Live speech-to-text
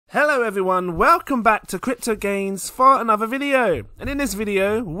Hello everyone, welcome back to Crypto Gains for another video. And in this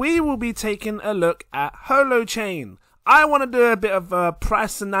video, we will be taking a look at Holochain. I want to do a bit of a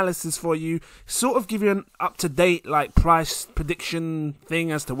price analysis for you, sort of give you an up-to-date price prediction thing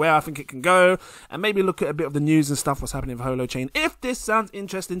as to where I think it can go, and maybe look at a bit of the news and stuff what's happening with Holochain. If this sounds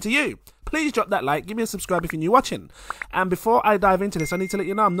interesting to you, please drop that like, give me a subscribe if you're new watching. And before I dive into this, I need to let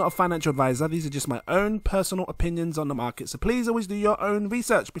you know I'm not a financial advisor. These are just my own personal opinions on the market, so please always do your own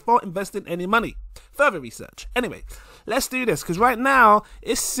research before investing any money. Further research. Anyway, let's do this, because right now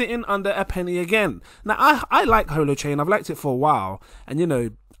it's sitting under a penny again. Now I like Holochain. I've liked it for a while, and you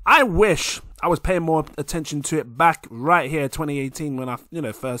know, I wish I was paying more attention to it back right here 2018 when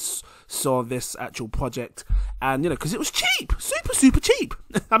I first saw this actual project, and because it was cheap, super cheap.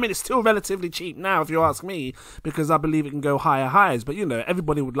 I mean, it's still relatively cheap now if you ask me, because I believe it can go higher highs, but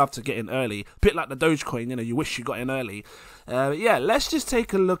everybody would love to get in early, a bit like the Dogecoin, you wish you got in early. Yeah, let's just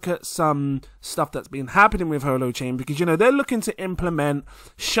take a look at some stuff that's been happening with Holochain, because they're looking to implement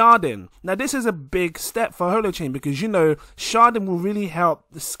sharding. Now this is a big step for Holochain, because sharding will really help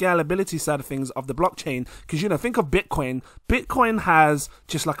the scalability side of things of the blockchain, because think of Bitcoin has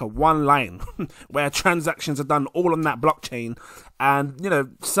just like a one line where transactions are done all on that blockchain, and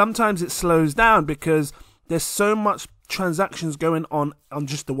sometimes it slows down because there's so much transactions going on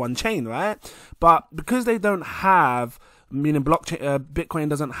just the one chain, right? But because they don't have, meaning Bitcoin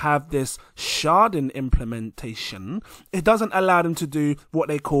doesn't have this sharding implementation, it doesn't allow them to do what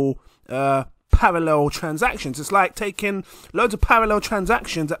they call parallel transactions. It's like taking loads of parallel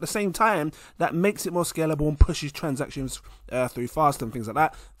transactions at the same time. That makes it more scalable and pushes transactions through faster and things like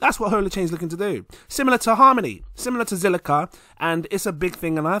that. That's what Holochain is looking to do. Similar to Harmony, similar to Zilliqa, and it's a big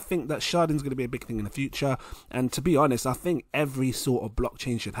thing, and I think that sharding is going to be a big thing in the future. And to be honest, I think every sort of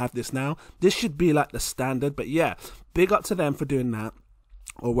blockchain should have this now. This should be like the standard, but yeah, big up to them for doing that,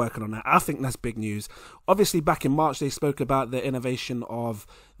 or working on that. I think that's big news. Obviously, back in March, they spoke about the innovation of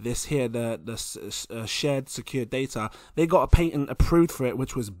this here, the shared secure data. They got a patent approved for it,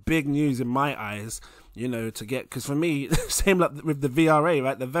 which was big news in my eyes, to get, because for me, same like with the VRA,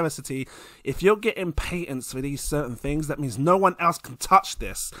 right, the veracity, if you're getting patents for these certain things, that means no one else can touch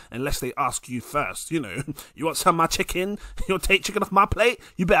this unless they ask you first. You want some of my chicken? You want to take chicken off my plate?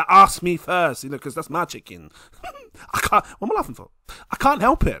 You better ask me first, because that's my chicken. I can't, what am I laughing for? I can't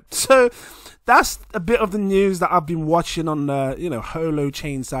help it. So that's a bit of the news that I've been watching on the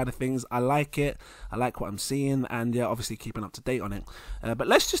Holochain side of things. I like it. I like what I'm seeing, and yeah, obviously keeping up to date on it. But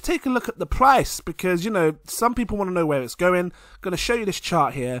let's just take a look at the price, because some people want to know where it's going. I'm going to show you this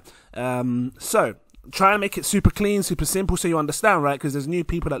chart here. So try and make it super clean, super simple, so you understand, right? Because there's new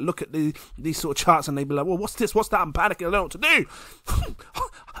people that look at these sort of charts and they be like, well, what's this? What's that? I'm panicking. I don't know what to do.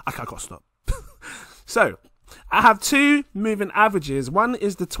 I got to stop. So I have two moving averages. One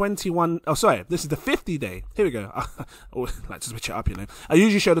is the 21. Oh, sorry. This is the 50-day. Here we go. Oh, like to switch it up, I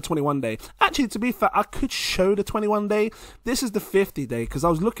usually show the 21-day. Actually, to be fair, I could show the 21-day. This is the 50-day, because I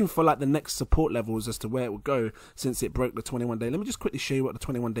was looking for the next support levels as to where it would go since it broke the 21-day. Let me just quickly show you what the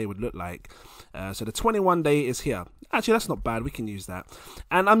 21-day would look like. So the 21-day is here. Actually, that's not bad. We can use that.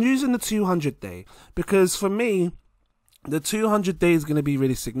 And I'm using the 200-day because for me, the 200-day is going to be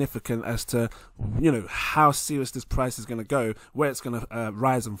really significant as to, how serious this price is going to go, where it's going to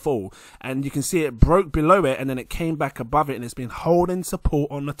rise and fall. And you can see it broke below it, and then it came back above it, and it's been holding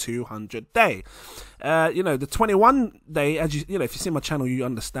support on the 200-day. The 21-day, as if you see my channel, you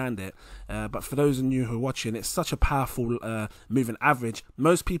understand it. But for those of you who are watching, it's such a powerful moving average.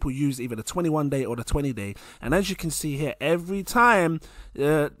 Most people use either the 21-day or the 20-day. And as you can see here, every time,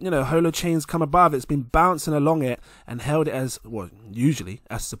 Holochain's come above, it's been bouncing along it and held it as, well, usually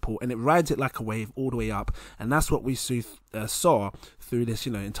as support. And it rides it like a wave all the way up. And that's what we saw through this,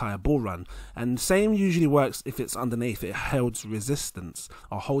 entire bull run. And same usually works if it's underneath. It holds resistance.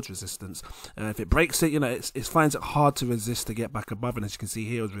 If it breaks it, it finds it hard to resist to get back above. And as you can see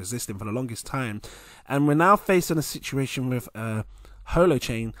here, it was resisting for the longest time. And we're now facing a situation with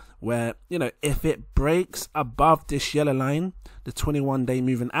Holochain where, if it breaks above this yellow line, the 21-day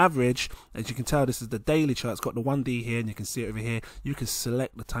moving average, as you can tell, this is the daily chart. It's got the 1D here, and you can see it over here. You can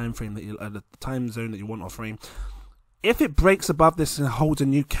select the time frame that the time zone that you want or frame. If it breaks above this and holds a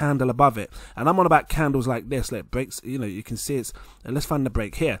new candle above it, and I'm on about candles like this, it breaks, you can see it's, and let's find the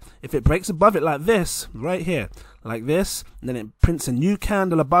break here. If it breaks above it like this, right here, like this, and then it prints a new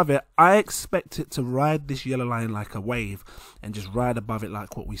candle above it, I expect it to ride this yellow line like a wave and just ride above it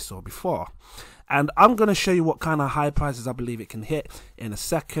like what we saw before. And I'm going to show you what kind of high prices I believe it can hit in a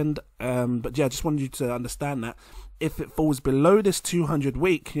second. But yeah, I just wanted you to understand that. if it falls below this 200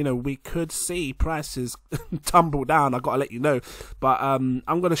 week, you know, we could see prices tumble down. I gotta let you know, but I'm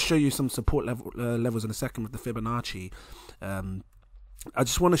gonna show you some support levels in a second with the Fibonacci. I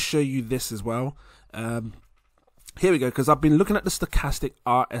just want to show you this as well. Here we go, because I've been looking at the stochastic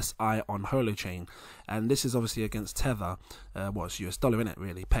RSI on Holochain, and this is obviously against Tether. Well, it's US dollar, innit,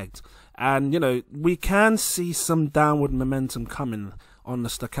 really, pegged. And, you know, we can see some downward momentum coming on the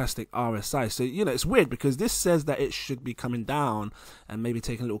stochastic RSI. So, you know, it's weird because this says that it should be coming down and maybe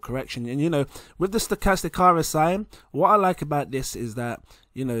taking a little correction. And, you know, with the stochastic RSI, what I like about this is that,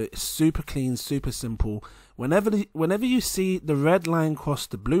 you know, it's super clean, super simple. Whenever you see the red line cross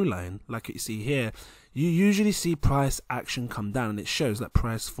the blue line, like you see here, you usually see price action come down, and it shows that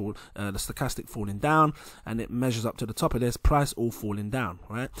price fall, the stochastic falling down, and it measures up to the top of this, price all falling down,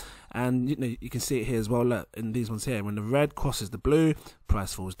 right? And you know, you can see it here as well. Look, in these ones here, when the red crosses the blue,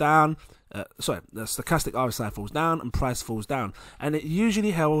 price falls down. Sorry, the stochastic RSI falls down and price falls down, and it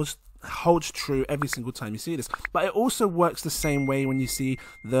usually holds true every single time you see this. But it also works the same way when you see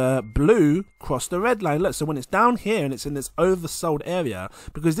the blue cross the red line. Look, so when it's down here and it's in this oversold area,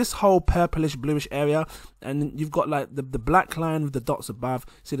 because this whole purplish bluish area, and you've got like the black line with the dots above,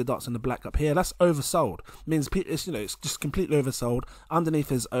 see the dots and the black up here, that's oversold. It means it's, you know, it's just completely oversold.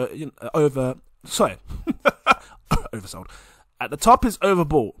 Underneath is oversold. At the top is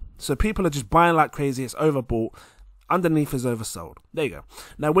overbought, so people are just buying like crazy. It's overbought. Underneath is oversold. There you go.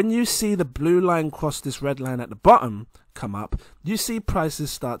 Now, when you see the blue line cross this red line at the bottom come up, you see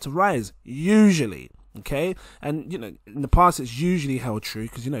prices start to rise, usually. Okay, and you know, in the past it's usually held true,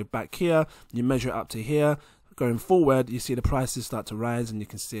 because you know, back here you measure it up to here, going forward you see the prices start to rise, and you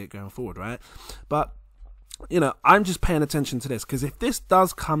can see it going forward, right? But you know, I'm just paying attention to this, because if this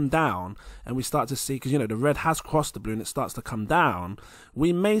does come down and we start to see, because you know, the red has crossed the blue and it starts to come down,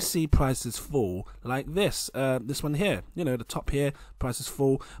 we may see prices fall like this. This one here, you know, the top here, prices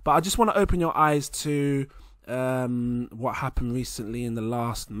fall. But I just want to open your eyes to what happened recently in the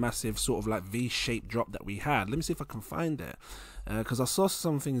last massive sort of like V-shaped drop that we had. Let me see if I can find it, because I saw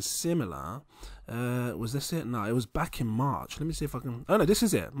something similar. Was this it? No, it was back in March. Let me see if I can. Oh no, this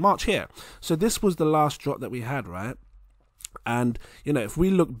is it, March here. So this was the last drop that we had, right? And you know, if we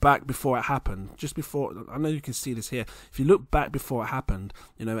look back before it happened, just before, I know you can see this here, if you look back before it happened,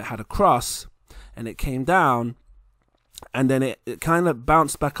 you know, it had a cross and it came down, and then it kind of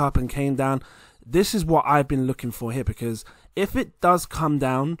bounced back up and came down. This is what I've been looking for here, because if it does come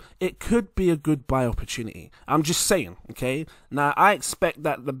down, it could be a good buy opportunity. I'm just saying, okay? Now, I expect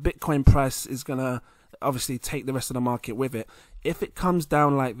that the Bitcoin price is going to obviously take the rest of the market with it. If it comes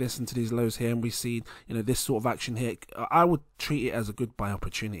down like this into these lows here, and we see, you know, this sort of action here, I would treat it as a good buy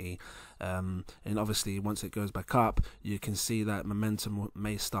opportunity. And obviously, once it goes back up, you can see that momentum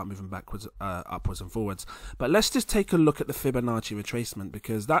may start moving backwards, upwards and forwards. But let's just take a look at the Fibonacci retracement,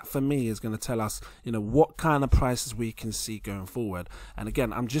 because that for me is going to tell us, you know, what kind of prices we can see going forward. And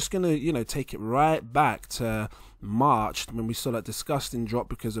again, I'm just going to, you know, take it right back to March, when we saw that disgusting drop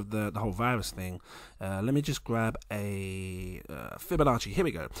because of the whole virus thing. Let me just grab a Fibonacci. Here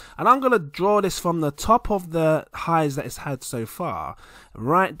we go. And I'm going to draw this from the top of the highs that it's had so far,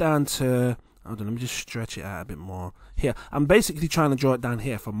 right down to, hold on, let me just stretch it out a bit more. Here, I'm basically trying to draw it down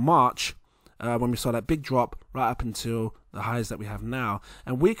here from March, when we saw that big drop, right up until the highs that we have now.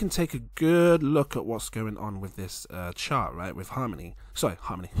 And we can take a good look at what's going on with this chart, right, with Harmony. Sorry,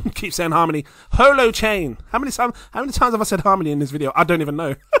 Harmony. Keep saying Harmony. Holochain. How many times have I said Harmony in this video? I don't even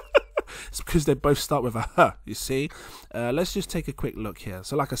know. It's because they both start with a H, you see. Let's just take a quick look here.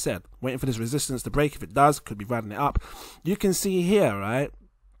 So like I said, waiting for this resistance to break. If it does, could be riding it up. You can see here, right?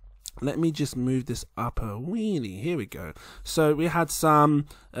 Let me just move this up a weenie. Here we go. So we had some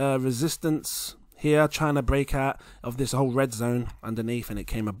resistance here trying to break out of this whole red zone underneath, and it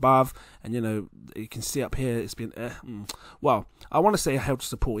came above, and you know, you can see up here it's been well, I want to say held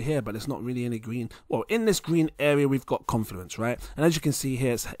support here, but it's not really any green. Well, in this green area we've got confluence, right? And as you can see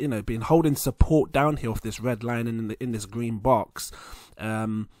here, it's, you know, been holding support down here off this red line in this green box.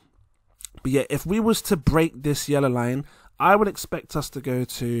 But yeah, if we was to break this yellow line, I would expect us to go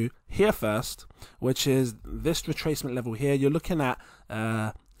to here first, which is this retracement level here. You're looking at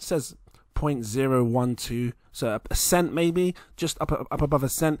says 0.012, so a cent maybe, just up above a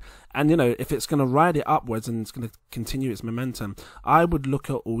cent. And you know, if it's going to ride it upwards and it's going to continue its momentum, I would look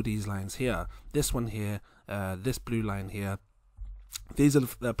at all these lines here, this one here, this blue line here. These are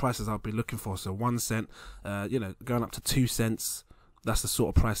the prices I'll be looking for. So 1 cent, you know, going up to 2 cents. That's the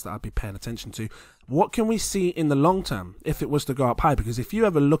sort of price that I'd be paying attention to. what can we see in the long term if it was to go up high? Because if you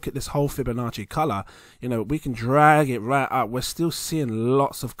ever look at this whole Fibonacci color, you know, we can drag it right up. We're still seeing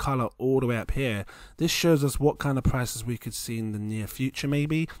lots of color all the way up here. This shows us what kind of prices we could see in the near future,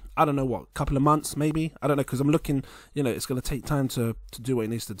 maybe. I don't know, what, couple of months, maybe? I don't know, because I'm looking, you know, it's going to take time to do what it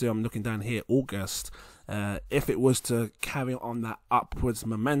needs to do. I'm looking down here, August. If it was to carry on that upwards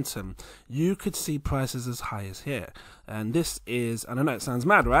momentum, you could see prices as high as here. And this is, I don't know, it sounds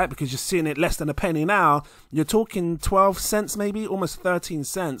mad, right? Because you're seeing it less than a penny now. You're talking 12 cents, maybe almost 13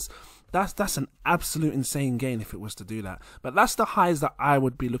 cents. That's an absolute insane gain if it was to do that. But that's the highs that I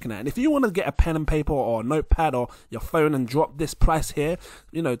would be looking at. And if you want to get a pen and paper or a notepad or your phone and drop this price here,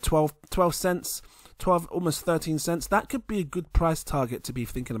 you know, 12 cents, 12, almost 13 cents, that could be a good price target to be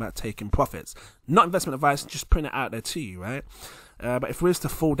thinking about taking profits. Not investment advice, just putting it out there to you, right? But if we was to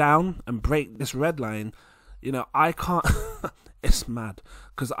fall down and break this red line, you know, I can't, it's mad,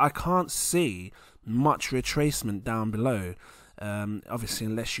 because I can't see much retracement down below. Obviously,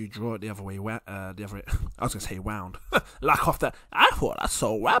 unless you draw it the other way, I was gonna say wound, like off that. I thought I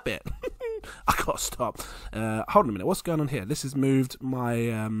saw rabbit. I gotta stop. Hold on a minute. What's going on here? This has moved my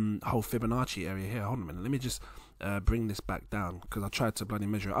whole Fibonacci area here. Hold on a minute. Let me just bring this back down, because I tried to bloody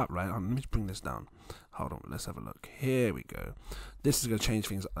measure it up, right? Let me just bring this down. Hold on. Let's have a look. Here we go. This is going to change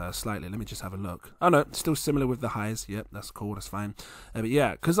things slightly. Let me just have a look. Oh, no. Still similar with the highs. Yep, that's cool. That's fine. But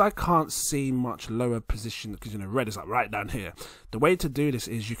yeah, because I can't see much lower position, because, you know, red is like right down here. The way to do this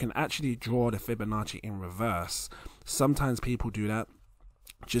is you can actually draw the Fibonacci in reverse. Sometimes people do that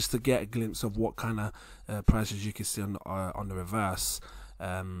just to get a glimpse of what kind of prices you can see on the reverse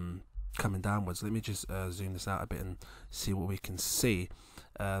coming downwards. Let me just zoom this out a bit and see what we can see.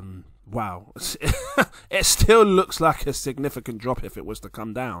 Wow, it still looks like a significant drop if it was to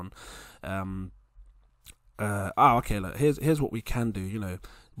come down. Okay, look, here's what we can do. You know,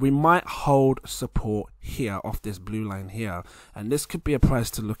 we might hold support here off this blue line here, and this could be a price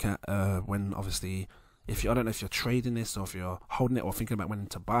to look at when, obviously, if you, I don't know if you're trading this or if you're holding it or thinking about when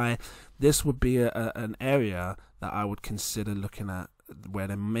to buy. This would be an area that I would consider looking at, where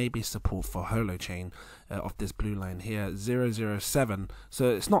there may be support for Holochain of this blue line here, 007. So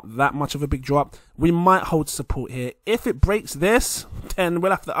it's not that much of a big drop. We might hold support here. If it breaks this, then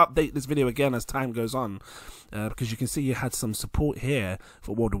we'll have to update this video again as time goes on, because you can see you had some support here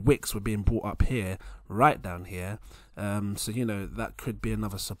for, well, the wicks were being brought up here, right down here. So, you know, that could be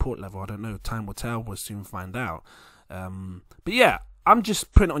another support level. I don't know. Time will tell. We'll soon find out. But yeah, I'm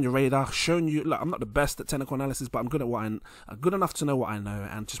just putting it on your radar, showing you. Look, I'm not the best at technical analysis, but I'm good at what I'm good enough to know what I know,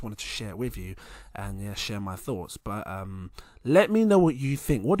 and just wanted to share it with you and, yeah, share my thoughts. But let me know what you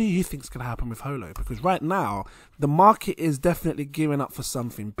think. What do you think is going to happen with Holo? Because right now the market is definitely gearing up for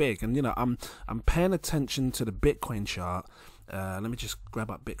something big, and, you know, I'm paying attention to the Bitcoin chart. Let me just grab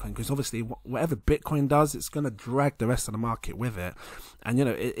up Bitcoin, because obviously whatever Bitcoin does, it's going to drag the rest of the market with it. And, you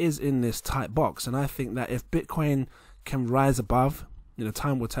know, it is in this tight box, and I think that if Bitcoin can rise above, you know,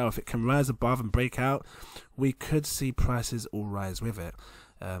 time will tell. If it can rise above and break out, we could see prices all rise with it.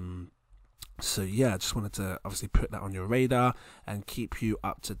 So yeah, I just wanted to obviously put that on your radar and keep you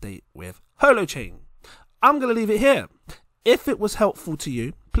up to date with Holochain. I'm going to leave it here. If it was helpful to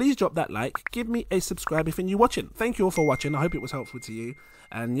you, please drop that like, give me a subscribe if you're new watching. Thank you all for watching. I hope it was helpful to you.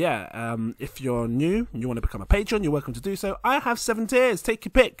 And yeah, if you're new and you want to become a patron, you're welcome to do so. I have 7 tiers. Take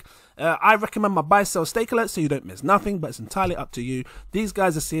your pick. I recommend my buy, sell, stake alert so you don't miss nothing, but it's entirely up to you. These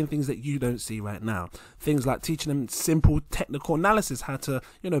guys are seeing things that you don't see right now. Things like teaching them simple technical analysis, how to,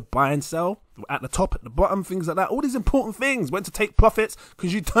 you know, buy and sell at the top, at the bottom, things like that. All these important things, when to take profits,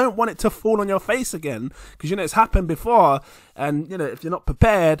 because you don't want it to fall on your face again, because, you know, it's happened before. And, you know, if you're not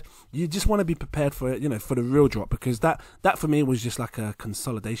prepared, you just want to be prepared for it, you know, for the real drop, because that for me was just like a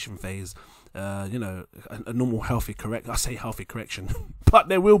consolidation phase. You know, a normal healthy I say healthy correction, but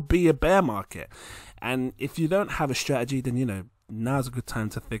there will be a bear market. And if you don't have a strategy, then, you know, now's a good time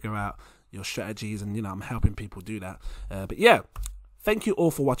to figure out your strategies, and, you know, I'm helping people do that. But yeah, thank you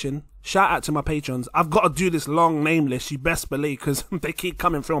all for watching. Shout out to my patrons. I've got to do this long name list, you best believe, because they keep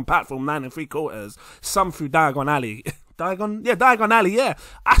coming through on platform 9 3/4, some through Diagon Alley. Diagon Alley, yeah.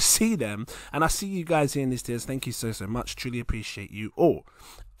 I see them, and I see you guys here in these tiers. Thank you so much. Truly appreciate you all.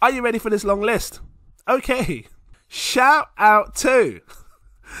 Are you ready for this long list? Okay. Shout out to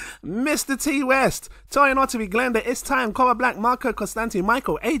Mr. T West, Torian Ottery, Glenda, It's Time, Cobra Black, Marco, Constantine,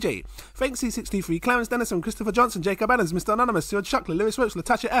 Michael, AJ, Frank C63, Clarence Dennison, Christopher Johnson, Jacob Adams, Mr. Anonymous, Stuart Shuckler, Lewis Ropes,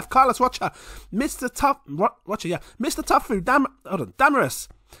 Latasha F, Carlos Watcher, Mr. Tough, Damaris,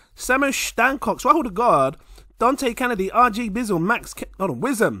 Samu Stancox, Rahul the God, Dante Kennedy, RG Bizzle, Max,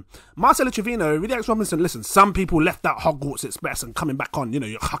 Wisdom, Marcelo Trevino, Relax Robinson. Listen, some people left out Hogwarts Express and coming back on. You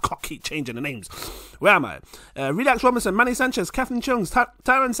know, I can't keep changing the names. Where am I? Relax Robinson, Manny Sanchez, Catherine Chung,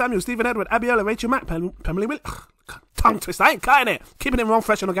 Tyron Samuel, Stephen Edward, Abiola, Rachel Mack, Pamela Will. Tongue twist. I ain't cutting it. Keeping it raw,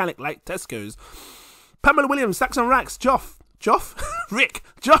 fresh and organic like Tesco's. Pamela Williams, Saxon Rax, Joff, Rick,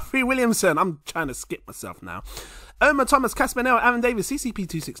 Joffrey Williamson. I'm trying to skip myself now. Omar Thomas, Caspanel, Aaron Davis,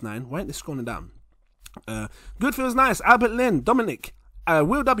 CCP269. Why ain't this scrolling down? Good Feels Nice, Albert Lynn, Dominic,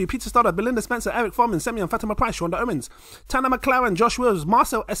 Will W, Peter Stoddard, Belinda Spencer, Eric Foreman, Semyon, Fatima Price, Shonda Owens, Tana McLaren, Josh Wills,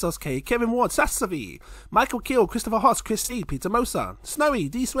 Marcel SSK, Kevin Ward, Sassavi, Michael Keel, Christopher Hoss, Chris C, Peter Mosa, Snowy,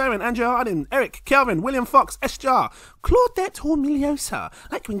 D Swearing, Andrew Harding, Eric, Kelvin, William Fox, S Jar, Claudette Hormiliosa,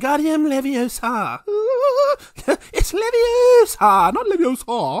 like Wingardium Leviosa. It's Leviosa, not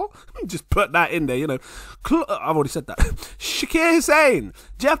Leviosa. Just put that in there, you know. I've already said that. Shakir Hussain,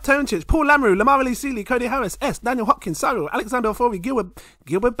 Jeff Tonchich, Paul Lamru, Lamar Seeley, Cody Harris, S, Daniel Hopkins, Cyril, Alexander Ofori,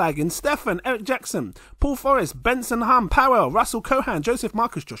 Gilbert Baggins, Stefan, Eric Jackson, Paul Forrest, Benson Hum, Powell, Russell Cohan, Joseph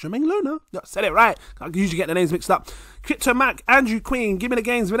Marcus, Joshua Menglona. Said it right. I usually get the names mixed up. Crypto Mac, Andrew Queen, Gimme the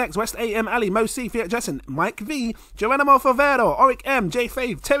Games, Vinex, West AM, Ali, Mo C, Fiat Jessen, Mike V, Geronimo Favero, Oric M, J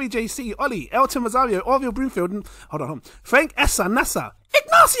Fave, Terry JC, Ollie, Elton Rosario, Orville Broomfield, and hold on, Frank Essa, Nassa,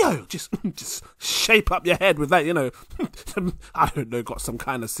 Ignacio! Just shape up your head with that, you know. I don't know, got some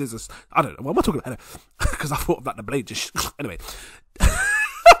kind of scissors. I don't know. What am I talking about? Because I thought about the blade just... Anyway.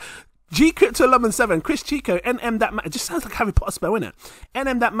 G Crypto Lubman 7, Chris Chico, NM That Man. It just sounds like Harry Potter spell, innit?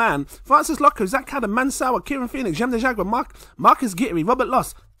 NM That Man, Francis Locko, Zach Adam, Mansour, Kieran Phoenix, Jem the Jaguar, Marcus Gittery, Robert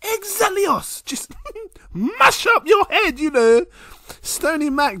Loss, Exelios. Just mash up your head, you know. Stony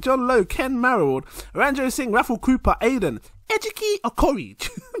Mac, John Lowe, Ken Marrold, Ranjo Singh, Raffle Cooper, Aiden, Ejiki Okori.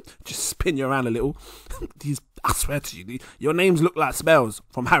 Just spin you around a little. I swear to you, your names look like spells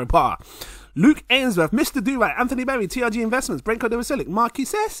from Harry Potter. Luke Ainsworth, Mr. Do-Right, Anthony Berry, TRG Investments, Branko De Vasilic, Marky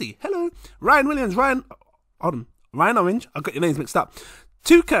Cersei, hello, Ryan Williams, Ryan Orange, I got your names mixed up,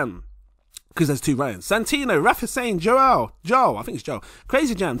 Toucan, because there's two Ryans, Santino, Raf Hussain, Joel, I think it's Joel,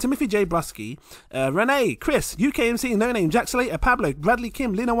 Crazy Jam, Timothy J. Brusky, Renee, Chris, UKMC, No Name, Jack Slater, Pablo, Bradley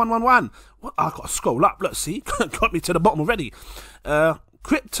Kim, Lena111, what? I got to scroll up, let's see, got me to the bottom already,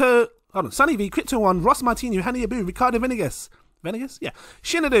 Sunny V, Crypto One, Ross Martino, Hannah Abu, Ricardo Venegas, yeah,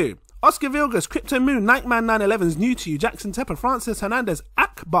 Shinadu, Oscar Vilgas, Crypto Moon, Nightman 911's new to you, Jackson Tepper, Francis Hernandez,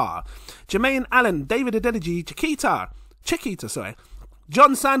 Akbar, Jermaine Allen, David Adedeji, Chiquita,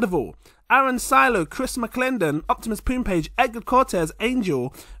 John Sandoval, Aaron Silo, Chris McClendon, Optimus Poompage, Edgar Cortez,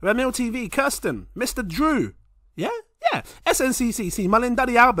 Angel, Ramil TV, Kirsten, Mr. Drew, yeah, SNCCC, Malin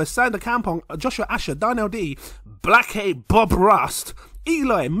Daddy Albus, Sander Campong, Joshua Asher, Darnell D, Black A, Bob Rust,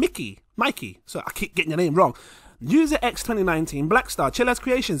 Eloy, Mikey, so I keep getting your name wrong, User X 2019, Blackstar, Chillers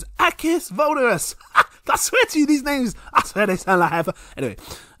Creations, Akis Voderus. I swear to you, these names, I swear they sound like Anyway,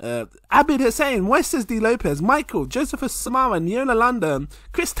 Abid Hussain, Moises D. Lopez, Michael, Josephus Samara, Neola London,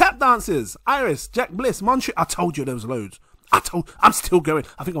 Chris Tap Dancers, Iris, Jack Bliss, Montreal. I told you there was loads. I'm still going.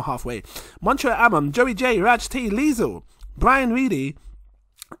 I think I'm halfway. Montreal Amam, Joey J, Raj T, Liesel, Brian Reedy,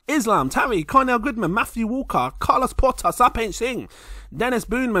 Islam, Tari, Cornell Goodman, Matthew Walker, Carlos Porter, Sarpaint Singh, Dennis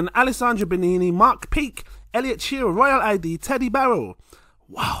Boonman, Alessandro Benini, Mark Peake, Elliot Shearer, Royal ID, Teddy Barrel.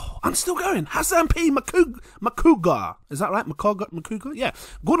 Wow, I'm still going. Hassan P. Makuga. Is that right? Makuga? Yeah.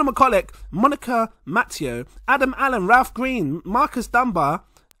 Gordon McCulloch, Monica Matteo, Adam Allen, Ralph Green, Marcus Dunbar,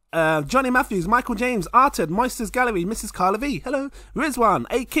 Johnny Matthews, Michael James, Arted, Moisters Gallery, Mrs. Carla V. Hello. Rizwan,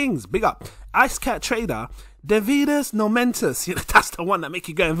 8 Kings, big up. Ice Cat Trader, Davidus Nomentus. Yeah, that's the one that make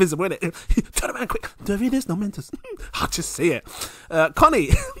you go invisible, isn't it? Turn around quick. Davidus Nomentus. I'll just see it. Connie.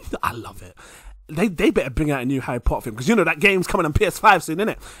 I love it. They better bring out a new Harry Potter film, because you know that game's coming on PS5 soon,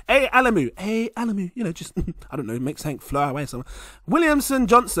 innit? Alamu, you know, just, I don't know, make something fly away somewhere. Williamson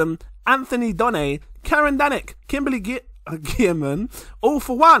Johnson, Anthony Donne, Karen Danick, Kimberly Gearman, All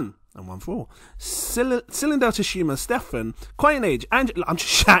for One, and One for All. Cylinder Tashima, Stefan, Coinage, Angela, I'm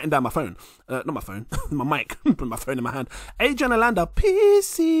just shouting down my phone. Not my phone, my mic, put my phone in my hand. Adrian Alanda,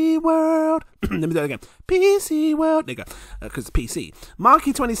 PC World. Let me do it again. PC World. There you go. Because it's PC.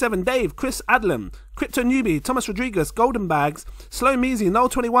 Marky27, Dave, Chris Adlam, Crypto Newbie, Thomas Rodriguez, Golden Bags, Slow Measy, Noel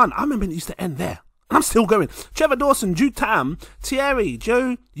 21. I remember it used to end there. And I'm still going. Trevor Dawson, Jude Tam, Thierry,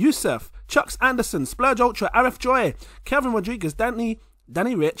 Joe Youssef, Chucks Anderson, Splurge Ultra, Arif Joy, Kelvin Rodriguez, Danny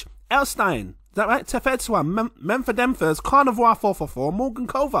Rich, Elstein. Is that right? Tefed Swan, Memphis Demphers, Carnivore 444, Morgan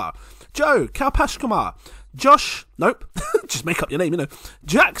Kovar, Joe, Kalpash Kumar, Josh, nope, just make up your name, you know,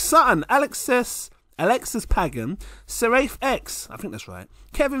 Jack Sutton, Alexis Pagan, Seraph X, I think that's right,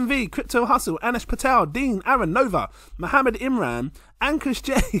 Kevin V, Crypto Hustle, Anish Patel, Dean, Aaron Nova, Mohammed Imran, and Chris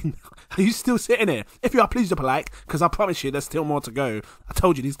Jane. Are you still sitting here? If you are, please drop a like, because I promise you there's still more to go. I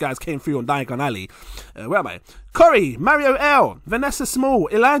told you these guys came through on Diagon Alley. Where am I? Corey, Mario L, Vanessa Small,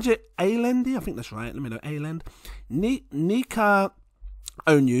 Elijah Alendi, I think that's right. Let me know. Alend, Nika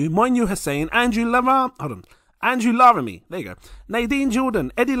Onu, Moinu Hussein, Andrew Lara. Hold on. Andrew Laramie, there you go. Nadine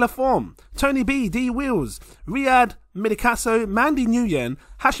Jordan, Eddie Laforme, Tony B, D Wheels, Riyadh Midikaso, Mandy Nguyen,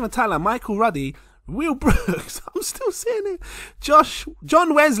 Hashmatala, Michael Ruddy, Will Brooks, I'm still seeing it.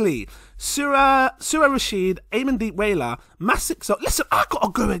 John Wesley, Surah Rashid, Eamon Deep Whaler, Massic Soul. Listen, I gotta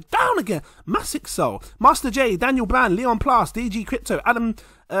go down again. Massic Soul, Master J, Daniel Brand, Leon Plas, DG Crypto, Adam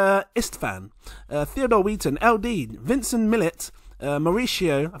Istvan, Theodore Wheaton, LD, Vincent Millett,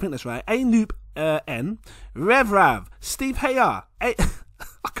 Mauricio, I think that's right, A-Noop N, Rev Rav, Steve Hayar, I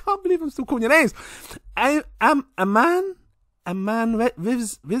can't believe I'm still calling your names. Aman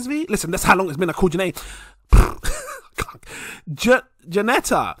Vizvi. Listen, that's how long it's been I called your name.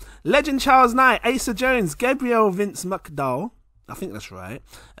 Janetta, Legend Charles Knight, Asa Jones, Gabriel Vince McDowell, I think that's right.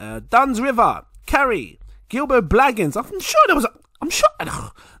 Duns River, Carrie, Gilbert Blaggins. I'm sure there was I'm sure.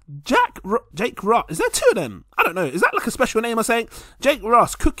 Jake Ross. Is there two of them? I don't know. Is that like a special name or something? Jake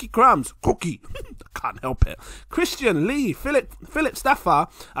Ross, Cookie Crumbs, Cookie. I can't help it. Christian Lee, Philip Staffer.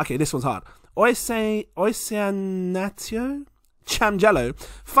 Okay, this one's hard. Oisanatio, Chamjello,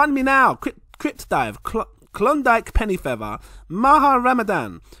 Fund Me Now, Crypt Dive, Klondike Pennyfeather, Maha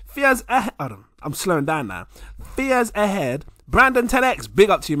Ramadan, Fiaz Ahead. Hold on, I'm slowing down now. Fiaz Ahead, Brandon 10X, big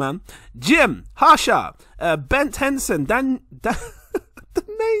up to you, man. Jim, Harsha, Bent Henson, the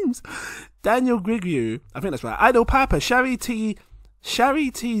names. Daniel Grigriu, I think that's right. Idol Papa, Shari T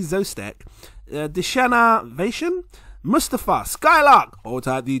Zostek, Deshana Vation, Mustafa, Skylark, hold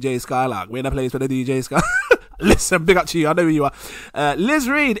tight DJ Skylark. We're in a place for the DJ Skylark. Listen, big up to you, I know who you are. Liz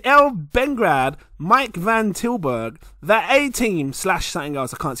Reed, L Bengrad, Mike Van Tilburg, The A-Team / something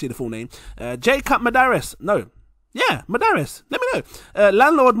else, I can't see the full name. Jacob Madaris, no. Yeah, Madaris, let me know.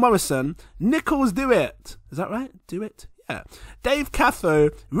 Landlord Morrison, Nichols Do It. Is that right? Do It? Yeah. Dave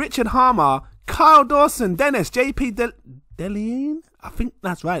Catho, Richard Harmer, Kyle Dawson, Dennis, JP Deline? I think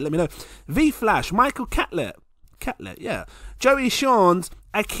that's right, let me know. V Flash, Michael Catlett, yeah. Joey Shawns,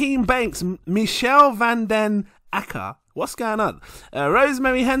 Akeem Banks, Michelle Van Den Acker. What's going on?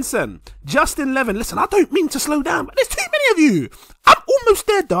 Rosemary Henson, Justin Levin. Listen, I don't mean to slow down, but there's too many of you. I'm almost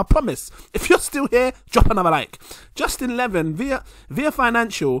there, though, I promise. If you're still here, drop another like. Justin Levin, Via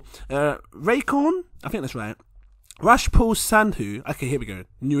Financial, Raycorn, I think that's right. Rushpool Sandhu. Okay, here we go.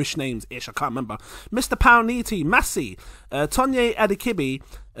 Newish names-ish, I can't remember. Mr. Pawniti, Massey, Tonye Adikibi,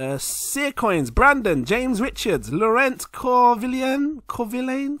 Searcoins, Brandon, James Richards, Laurent Corvillain,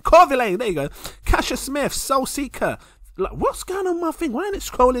 there you go. Kasha Smith, Soul Seeker. Like, what's going on with my thing? Why ain't it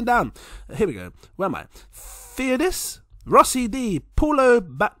scrolling down? Here we go. Where am I? Theodis, Rossi D, Paulo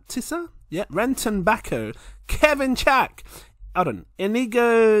Baptista, yeah, Renton Bacco, Kevin Chack. Hold on,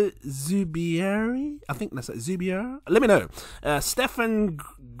 Inigo Zubieri, I think that's it, Zubier. Let me know. Stefan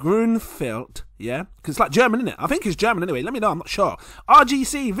Grunfeld, yeah, because it's like German, isn't it? I think it's German anyway. Let me know, I'm not sure.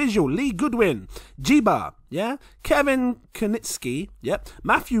 RGC Visual, Lee Goodwin, Jiba, yeah, Kevin Konitsky, yep,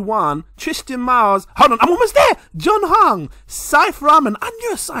 Matthew Wan, Tristan Miles. Hold on, I'm almost there. John Hung, Saif Rahman. I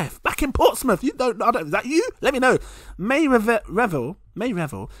knew a Saif back in Portsmouth. You don't know? Is that you? Let me know. May Revel,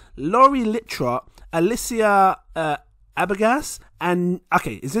 Laurie Littrot, Alicia Abagas, and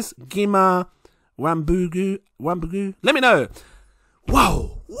okay, is this Gima Wambugu? Let me know.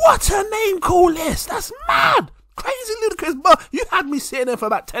 Whoa, what a name call list! That's mad, crazy, ludicrous. But you had me sitting there for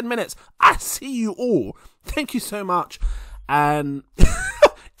about 10 minutes. I see you all. Thank you so much. And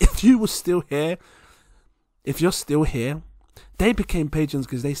if you're still here, they became patrons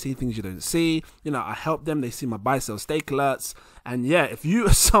because they see things you don't see. You know, I help them. They see my buy, sell, stake alerts. And yeah, if you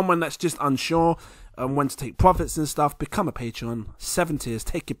are someone that's just unsure when to take profits and stuff, become a patron. 7 tiers,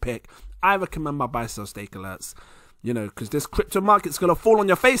 take your pick. I recommend my buy, sell, stake alerts. You know, because this crypto market's going to fall on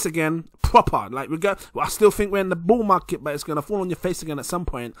your face again. Proper. Like, I still think we're in the bull market, but it's going to fall on your face again at some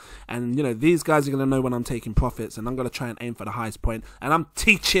point. And, you know, these guys are going to know when I'm taking profits, and I'm going to try and aim for the highest point. And I'm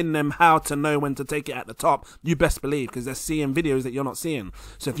teaching them how to know when to take it at the top. You best believe, because they're seeing videos that you're not seeing.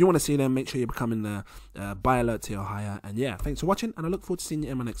 So if you want to see them, make sure you're becoming the buy alert tier or higher. And yeah, thanks for watching, and I look forward to seeing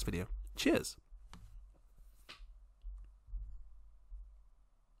you in my next video. Cheers.